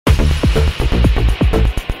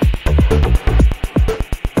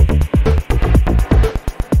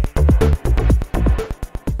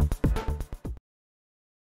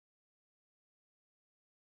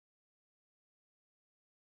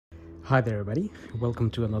Hi there everybody, welcome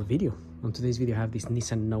to another video. On today's video I have this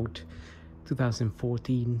Nissan Note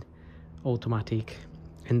 2014 automatic,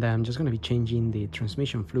 and I'm just going to be changing the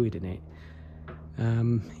transmission fluid in it.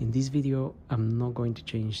 In this video I'm not going to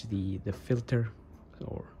change the filter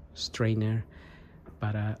or strainer,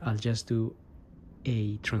 but I'll just do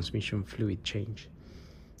a transmission fluid change.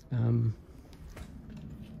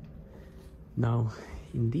 Now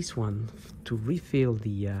in this one, to refill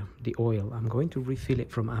the oil, I'm going to refill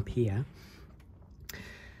it from up here,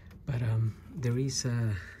 but there is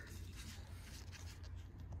that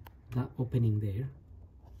opening there.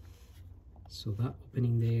 So that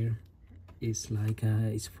opening there is like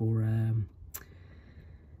is for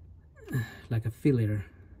like a filler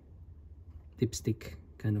dipstick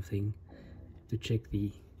kind of thing to check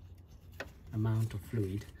the amount of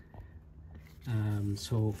fluid.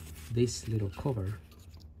 So this little cover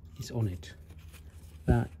is on it,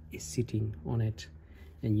 that is sitting on it,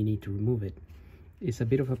 and you need to remove it. It's a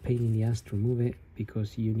bit of a pain in the ass to remove it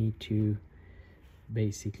because you need to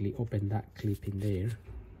basically open that clip in there.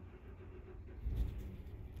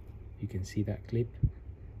 You can see that clip,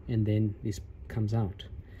 and then this comes out.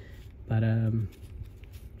 But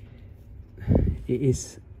it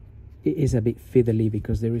is a bit fiddly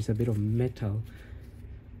because there is a bit of metal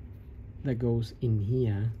that goes in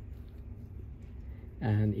here,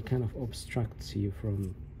 and it kind of obstructs you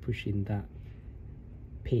from pushing that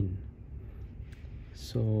pin.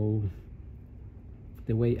 So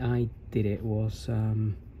the way I did it was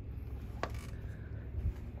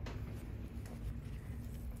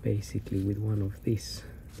basically with one of these.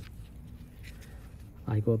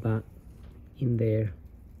 I got that in there,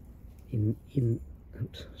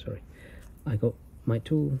 sorry, I got my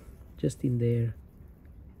tool just in there,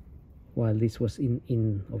 while this was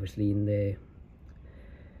in obviously in the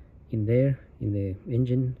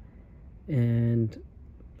engine, and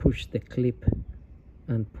push the clip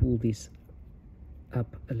and pull this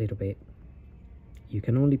up a little bit. You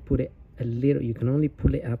can only put it a little, you can only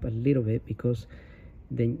pull it up a little bit because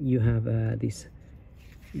then you have the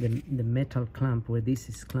metal clamp where this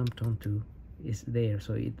is clamped onto is there,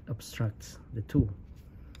 so it obstructs the tool.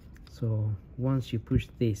 So once you push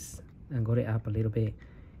this and got it up a little bit,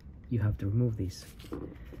 you have to remove this.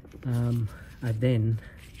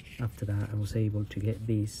 After that I was able to get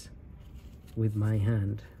this with my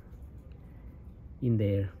hand in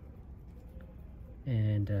there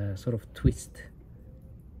and sort of twist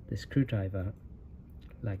the screwdriver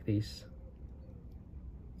like this,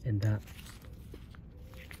 and that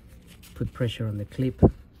put pressure on the clip,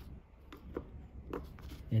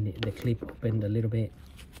 and the clip opened a little bit.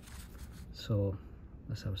 So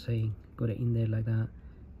as I was saying, got it in there like that,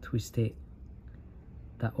 twist it,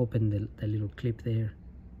 that opened the little clip there,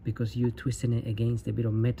 because you're twisting it against a bit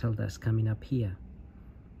of metal that's coming up here,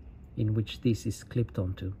 in which this is clipped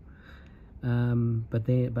onto. But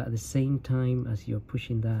at the same time as you're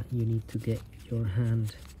pushing that, you need to get your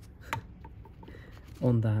hand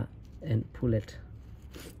on that and pull it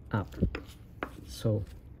up. So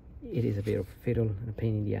it is a bit of a fiddle and a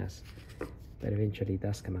pain in the ass, but eventually it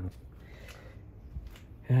does come out.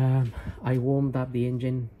 I warmed up the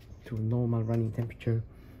engine to normal running temperature,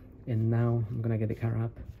 and now I'm gonna get the car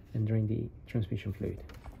up and drain the transmission fluid.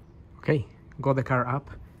 Okay, got the car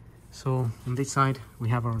up. So on this side we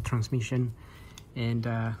have our transmission and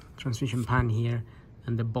transmission pan here,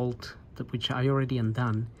 and the bolt which I already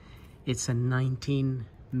undone. It's a 19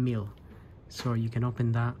 mil, so you can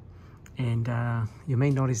open that, and you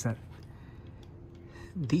may notice that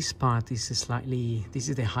this part is this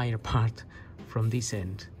is the higher part from this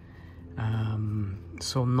end,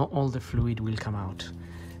 so not all the fluid will come out.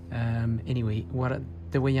 Anyway,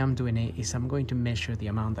 the way I'm doing it is I'm going to measure the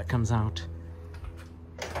amount that comes out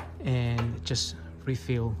and just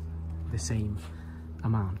refill the same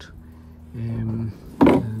amount.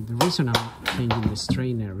 The reason I'm changing the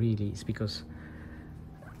strainer really is because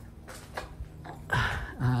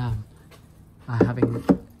I haven't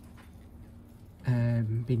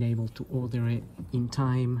been able to order it in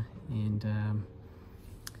time, and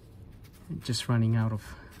just running out of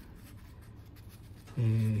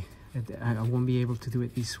I won't be able to do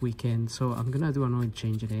it this weekend, so I'm gonna do an oil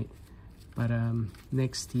change in it, but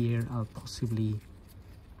next year I'll possibly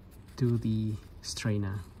do the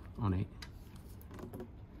strainer on it.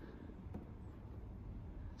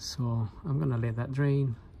 So I'm gonna let that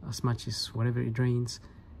drain as much as whatever it drains,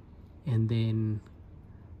 and then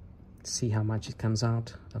see how much it comes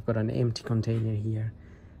out. I've got an empty container here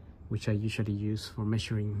which I usually use for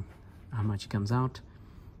measuring how much it comes out,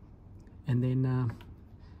 and then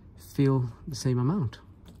fill the same amount.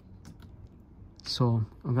 So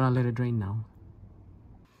I'm gonna let it drain now.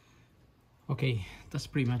 Okay, that's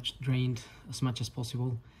pretty much drained as much as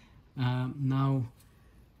possible. Now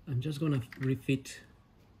I'm just gonna refit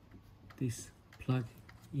this plug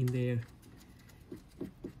in there,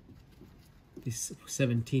 this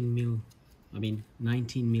 19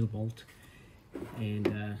 mil bolt,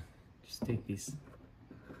 and just take this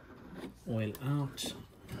oil out.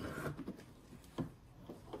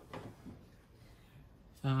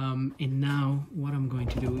 And now what I'm going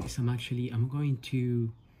to do is I'm going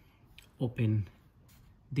to open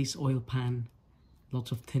this oil pan,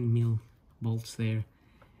 lots of 10 mil bolts there,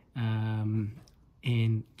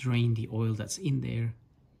 and drain the oil that's in there,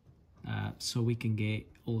 so we can get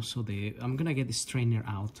also I'm gonna get the strainer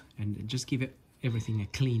out and just give everything a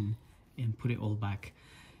clean and put it all back.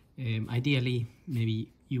 Ideally, maybe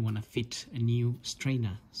you want to fit a new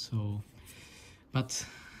strainer, but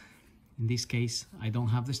in this case I don't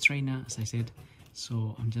have the strainer, as I said,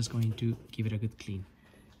 so I'm just going to give it a good clean.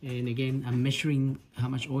 And again, I'm measuring how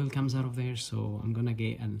much oil comes out of there, so I'm gonna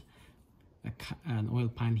get an oil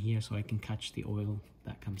pan here so I can catch the oil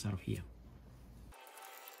that comes out of here.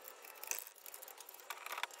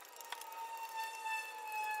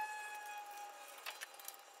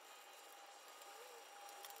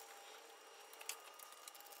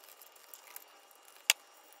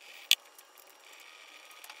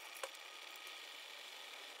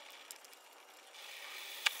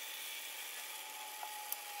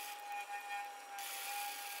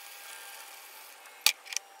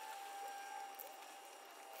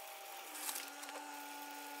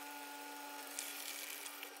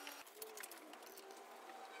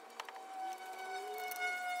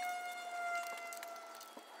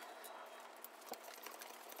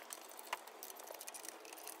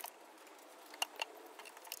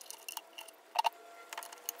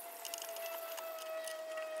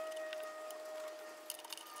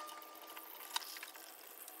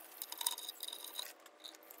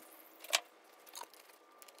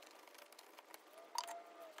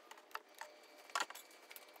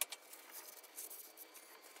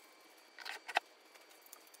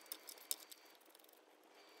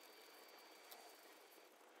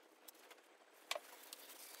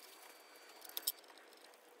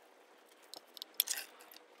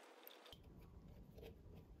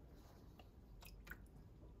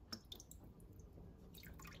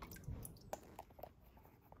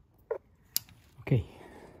 Okay,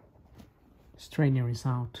 strainer is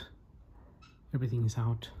out, everything is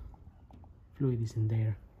out, fluid is in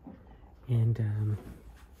there, and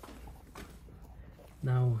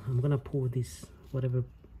now I'm gonna pour this, whatever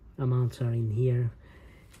amounts are in here,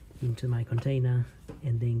 into my container,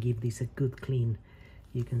 and then give this a good clean.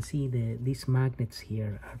 You can see these magnets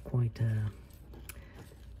here are quite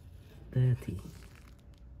dirty,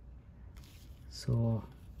 so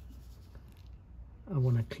I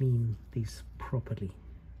want to clean this properly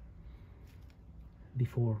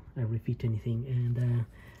before I refit anything. And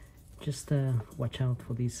just watch out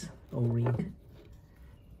for this O-ring.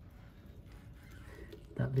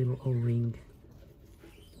 That little O-ring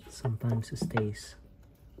sometimes stays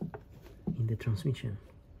in the transmission,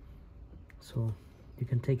 so you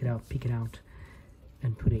can take it out, pick it out,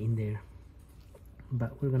 and put it in there.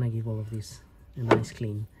 But we're gonna give all of this a nice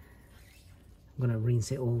clean. I'm gonna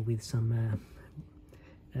rinse it all with some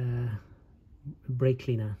brake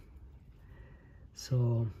cleaner, so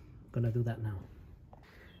I'm gonna do that now.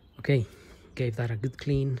 Okay, gave that a good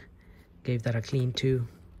clean, gave that a clean too.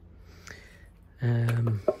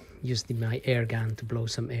 Used my air gun to blow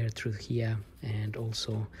some air through here, and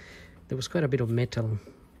also there was quite a bit of metal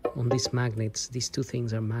on these magnets. These two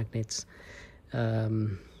things are magnets,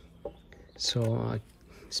 so I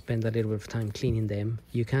spent a little bit of time cleaning them.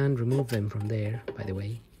 You can remove them from there, by the way.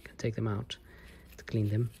 You can take them out to clean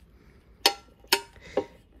them.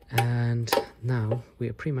 And now we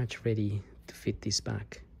are pretty much ready to fit this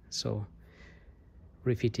back, so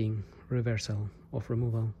refitting, reversal of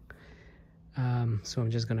removal. So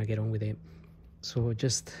I'm just gonna get on with it. So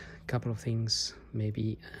just a couple of things,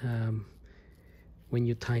 maybe when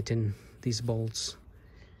you tighten these bolts,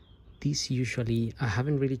 these usually, I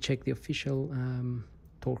haven't really checked the official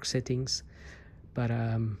torque settings, but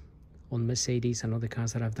on Mercedes and other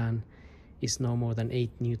cars that I've done, it's no more than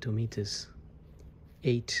 8 Newton meters,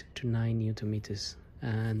 8 to 9 Newton meters,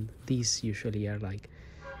 and these usually are like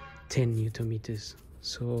 10 Newton meters.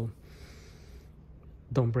 So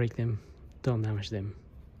don't break them, don't damage them,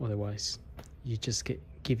 otherwise you just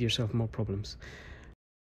give yourself more problems.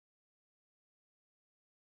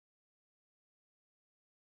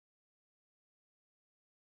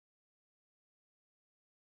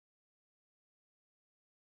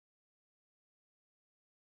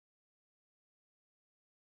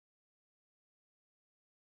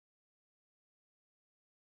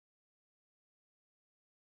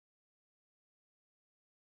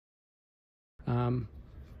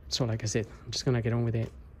 So like I said, I'm just gonna get on with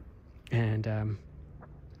it, and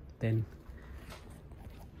then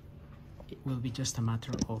it will be just a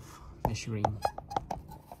matter of measuring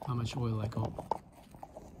how much oil I got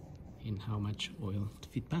and how much oil to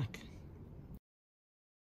fit back.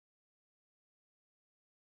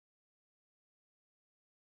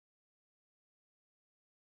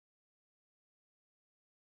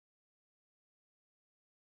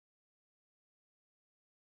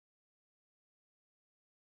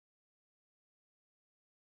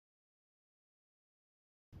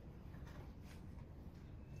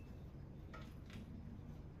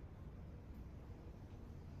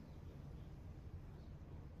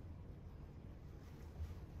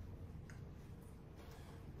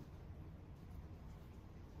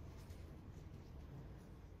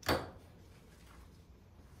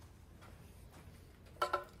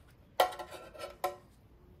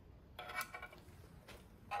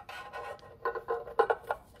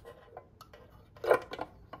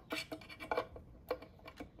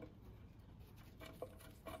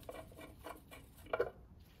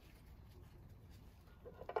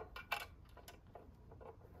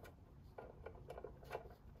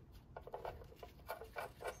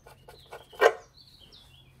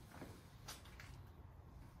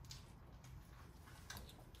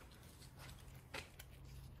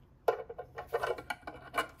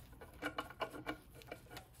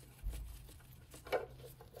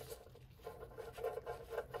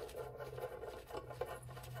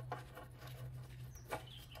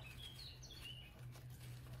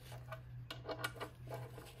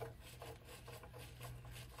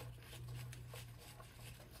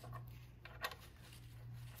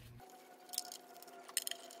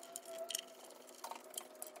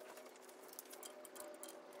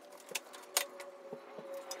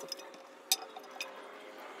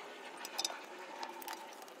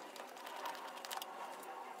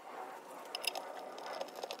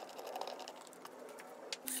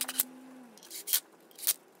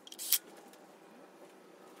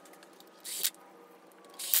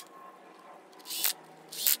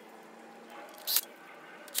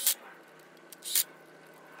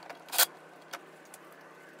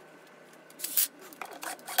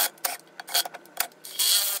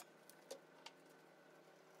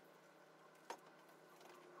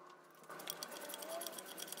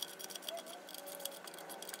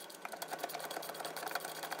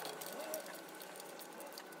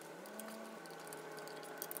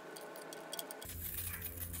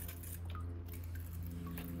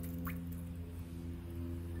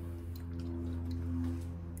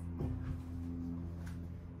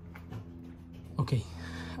 Okay,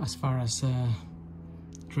 as far as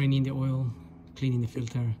draining the oil, cleaning the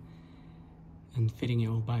filter and fitting it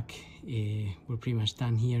all back, we're pretty much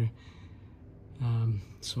done here.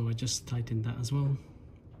 So I just tightened that as well,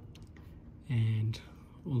 and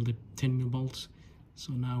all the 10mm bolts.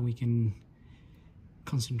 So now we can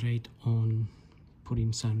concentrate on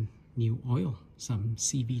putting some new oil, some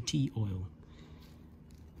CVT oil.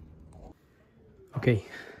 Okay,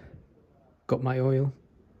 got my oil,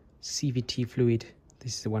 CVT fluid.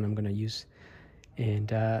 This is the one I'm gonna use,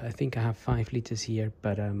 and I think I have 5 liters here,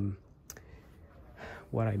 but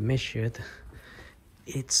what I measured,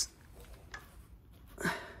 it's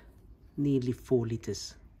nearly 4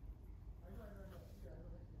 liters.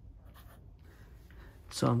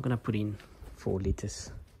 So I'm gonna put in 4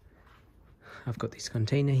 liters. I've got this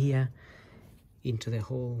container here into the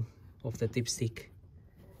hole of the dipstick.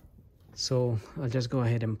 So I'll just go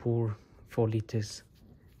ahead and pour 4 liters.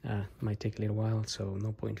 Might take a little while, so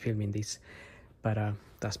no point filming this, but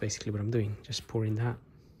that's basically what I'm doing. Just pouring that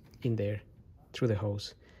in there through the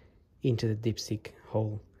hose into the dipstick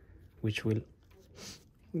hole, which will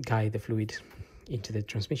guide the fluid into the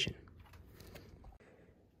transmission.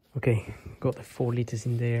 Okay, got the 4 liters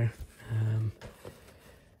in there.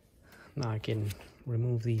 Now I can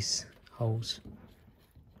remove this hose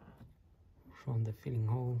from the filling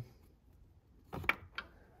hole,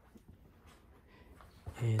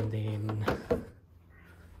 and then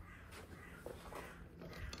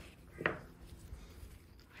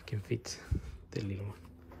I can fit the little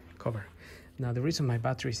cover. Now the reason my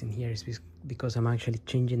battery is in here is because I'm actually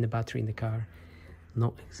changing the battery in the car.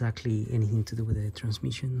 Not exactly anything to do with the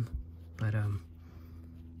transmission, but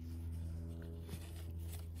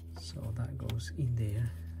so that goes in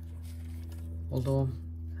there. Although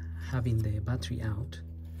having the battery out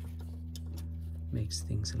makes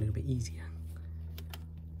things a little bit easier,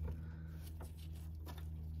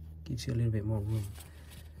 gives you a little bit more room.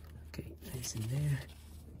 Okay, that's in there.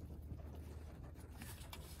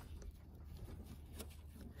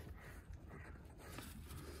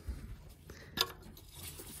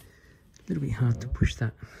 little bit hard to push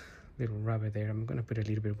that little rubber there. I'm gonna put a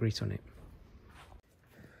little bit of grease on it.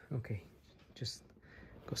 Okay, just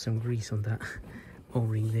got some grease on that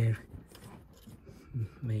O-ring there.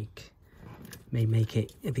 May make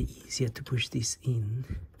it a bit easier to push this in.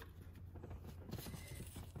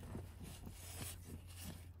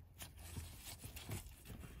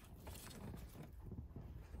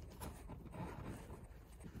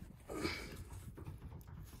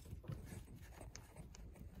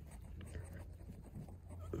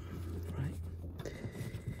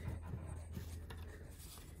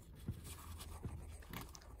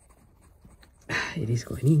 It is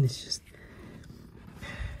going in, it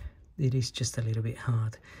is just a little bit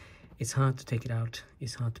hard. It's hard to take it out,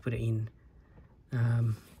 it's hard to put it in,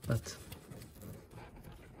 but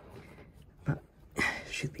it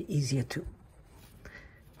should be easier to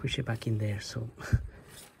push it back in there. So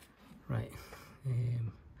right,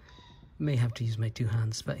 may have to use my two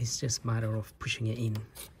hands, but it's just a matter of pushing it in,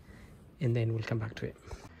 and then we'll come back to it.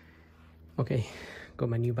 Okay, got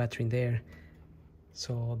my new battery in there.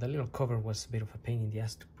 So the little cover was a bit of a pain in the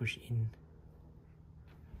ass to push in,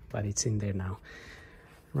 but it's in there now.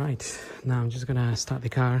 Right, now I'm just gonna start the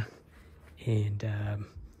car and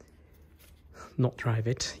not drive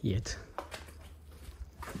it yet,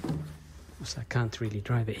 because I can't really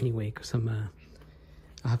drive it anyway, because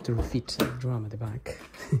I have to refit the drum at the back.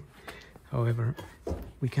 However,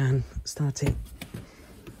 we can start it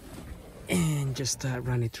and just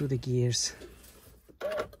run it through the gears.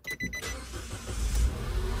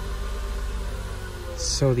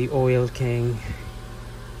 So the oil can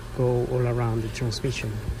go all around the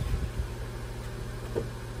transmission.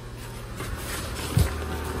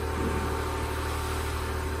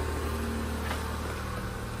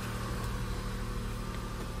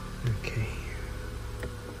 Okay.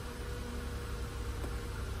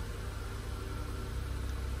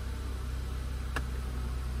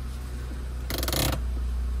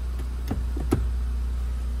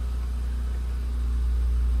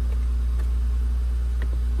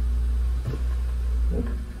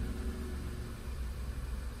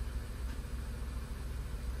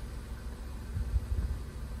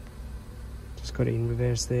 Just got it in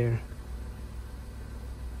reverse there.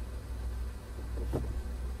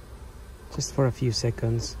 Just for a few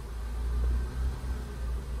seconds.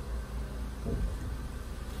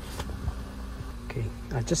 Okay,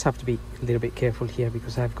 I just have to be a little bit careful here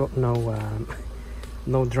because I've got no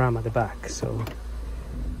no drum at the back, so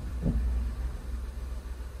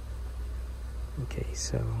okay,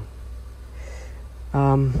 so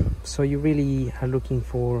you really are looking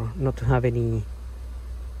for not to have any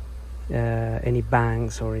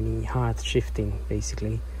bangs or any hard shifting,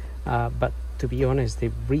 basically, but to be honest,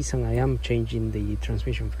 the reason I am changing the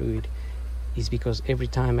transmission fluid is because every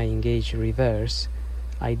time I engage reverse,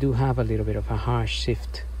 I do have a little bit of a harsh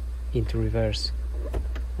shift into reverse,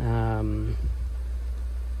 and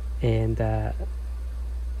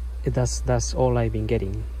that's all I've been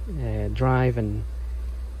getting. Drive and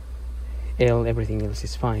L, everything else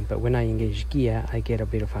is fine, but when I engage gear, I get a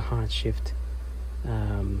bit of a hard shift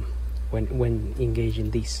when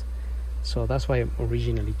engaging this. So that's why I'm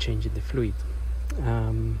originally changing the fluid.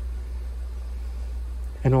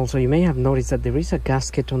 And also you may have noticed that there is a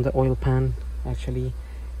gasket on the oil pan, actually,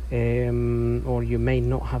 or you may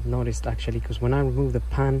not have noticed, actually, because when I removed the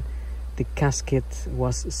pan, the gasket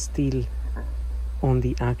was still on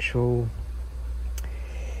the actual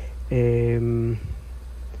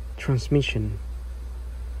transmission.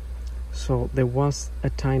 So there was a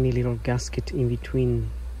tiny little gasket in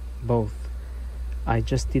between both. I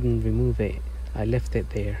just didn't remove it, I left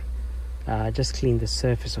it there. I just cleaned the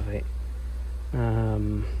surface of it.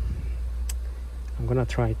 I'm gonna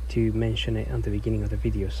try to mention it at the beginning of the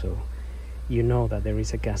video so you know that there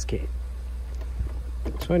is a gasket.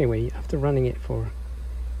 So anyway, after running it for a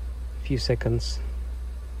few seconds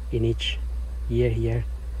in each gear here,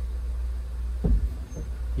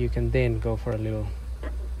 you can then go for a little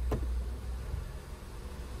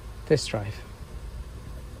test drive.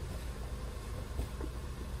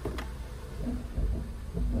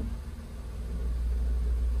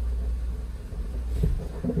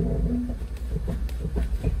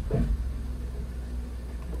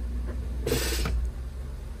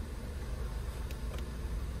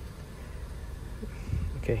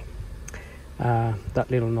 Okay, that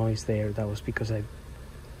little noise there, that was because I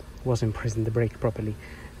wasn't pressing the brake properly.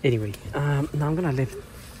 Anyway, now I'm gonna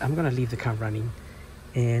leave the car running,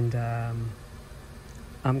 and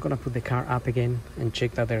I'm gonna put the car up again and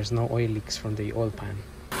check that there's no oil leaks from the oil pan.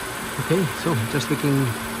 Okay, so just looking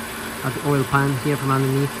at the oil pan here from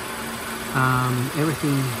underneath,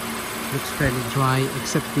 everything looks fairly dry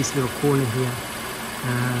except this little corner here.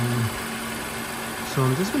 So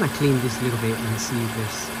I'm just gonna clean this a little bit and see if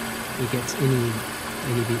it gets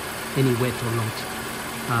any wet or not,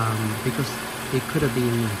 because it could have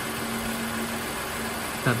been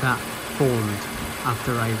that formed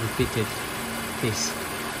after I repeated this.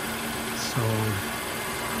 So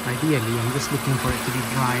ideally I'm just looking for it to be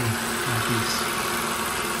dry like this,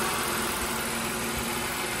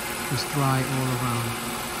 just dry all around.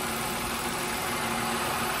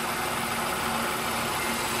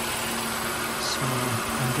 So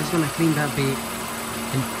I'm just gonna clean that bit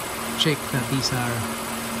and check that these are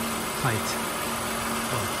tight.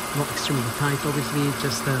 Well, not extremely tight obviously,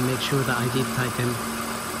 just make sure that I did tighten,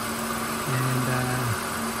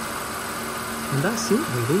 and that's it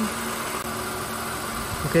really.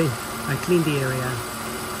 Okay, I cleaned the area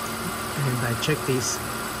and I checked these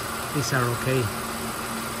are okay,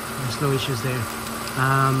 there's no issues there.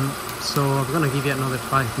 So I'm gonna give it another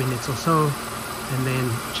 5 minutes or so and then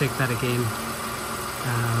check that again.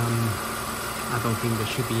 I don't think there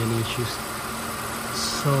should be any issues.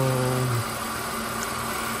 So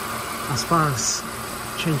as far as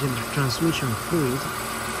changing the transmission fluid,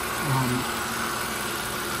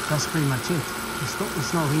 that's pretty much it.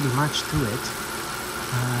 It's not really much to it.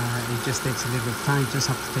 It just takes a little bit of time. Just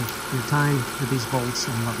have to take your time with these bolts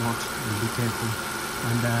and whatnot and be careful.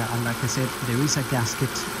 And like I said, there is a gasket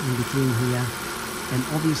in between here, and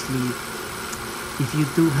obviously if you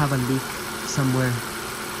do have a leak somewhere,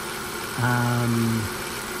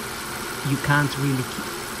 you can't really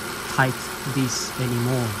tight these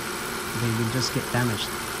anymore. They will just get damaged.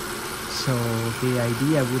 So the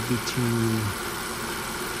idea would be to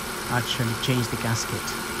actually change the gasket.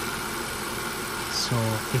 So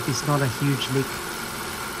if it's not a huge leak,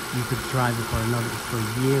 you could drive it for a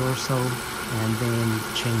year or so and then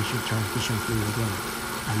change your transmission fluid again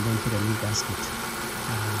and then put a new gasket.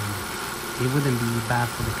 It wouldn't be bad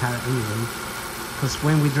for the car anyway, because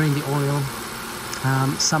when we drain the oil,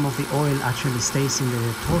 some of the oil actually stays in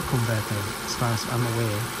the torque converter as far as I'm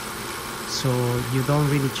aware. So you don't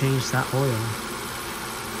really change that oil,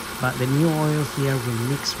 but the new oil here will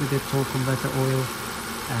mix with the torque converter oil,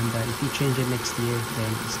 and if you change it next year,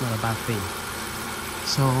 then it's not a bad thing.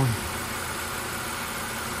 So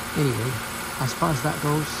anyway, as far as that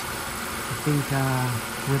goes, I think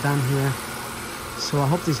we're done here. So I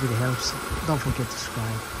hope this video helps. Don't forget to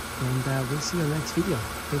subscribe, and we'll see you in the next video.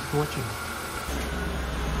 Thank you for watching.